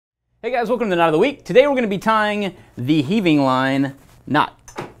Hey guys, welcome to the Knot of the Week. Today we're going to be tying the heaving line knot.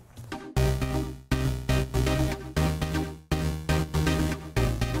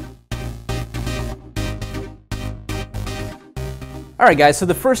 Alright guys, so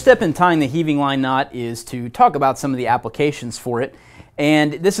the first step in tying the heaving line knot is to talk about some of the applications for it.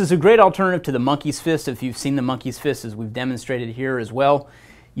 And this is a great alternative to the monkey's fist. If you've seen the monkey's fist, as we've demonstrated here as well,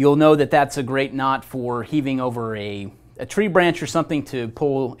 you'll know that that's a great knot for heaving over a tree branch or something to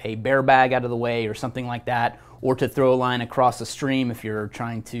pull a bear bag out of the way or something like that, or to throw a line across a stream if you're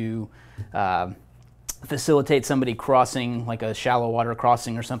trying to facilitate somebody crossing, like a shallow water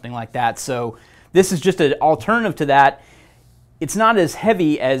crossing or something like that. So this is just an alternative to that. It's not as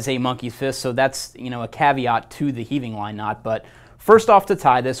heavy as a monkey's fist, so that's, a caveat to the heaving line knot. But first off, to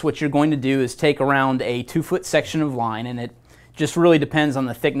tie this, what you're going to do is take around a 2-foot section of line, and it just really depends on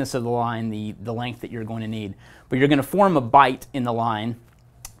the thickness of the line, the length that you're going to need. But you're going to form a bite in the line,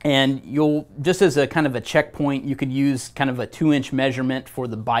 and you'll, just as a kind of a checkpoint, you could use kind of a 2-inch measurement for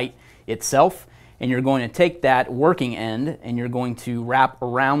the bite itself, and you're going to take that working end and you're going to wrap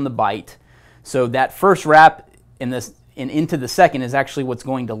around the bite. So that first wrap and into the second is actually what's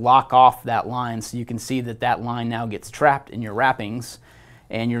going to lock off that line, so you can see that that line now gets trapped in your wrappings,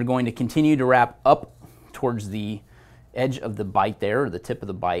 and you're going to continue to wrap up towards the edge of the bite there, or the tip of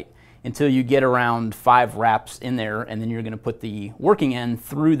the bite, until you get around 5 wraps in there, and then you're going to put the working end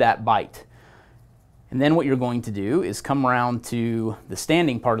through that bite. And then what you're going to do is come around to the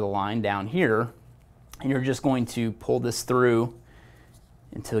standing part of the line down here, and you're just going to pull this through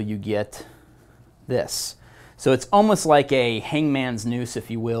until you get this. So it's almost like a hangman's noose, if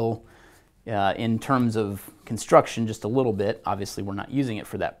you will, in terms of construction, just a little bit. Obviously we're not using it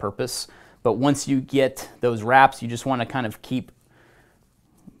for that purpose, but once you get those wraps, you just want to kind of keep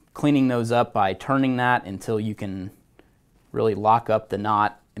cleaning those up by turning that until you can really lock up the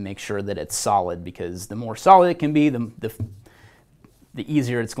knot and make sure that it's solid, because the more solid it can be, the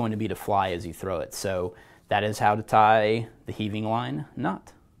easier it's going to be to fly as you throw it. So that is how to tie the heaving line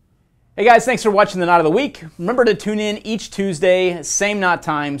knot. Hey guys, thanks for watching the Knot of the Week. Remember to tune in each Tuesday, same knot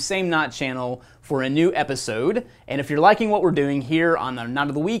time, same knot channel, for a new episode. And if you're liking what we're doing here on the Knot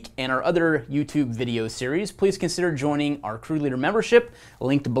of the Week and our other YouTube video series, please consider joining our Crew Leader membership,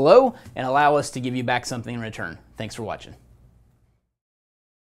 linked below, and allow us to give you back something in return. Thanks for watching.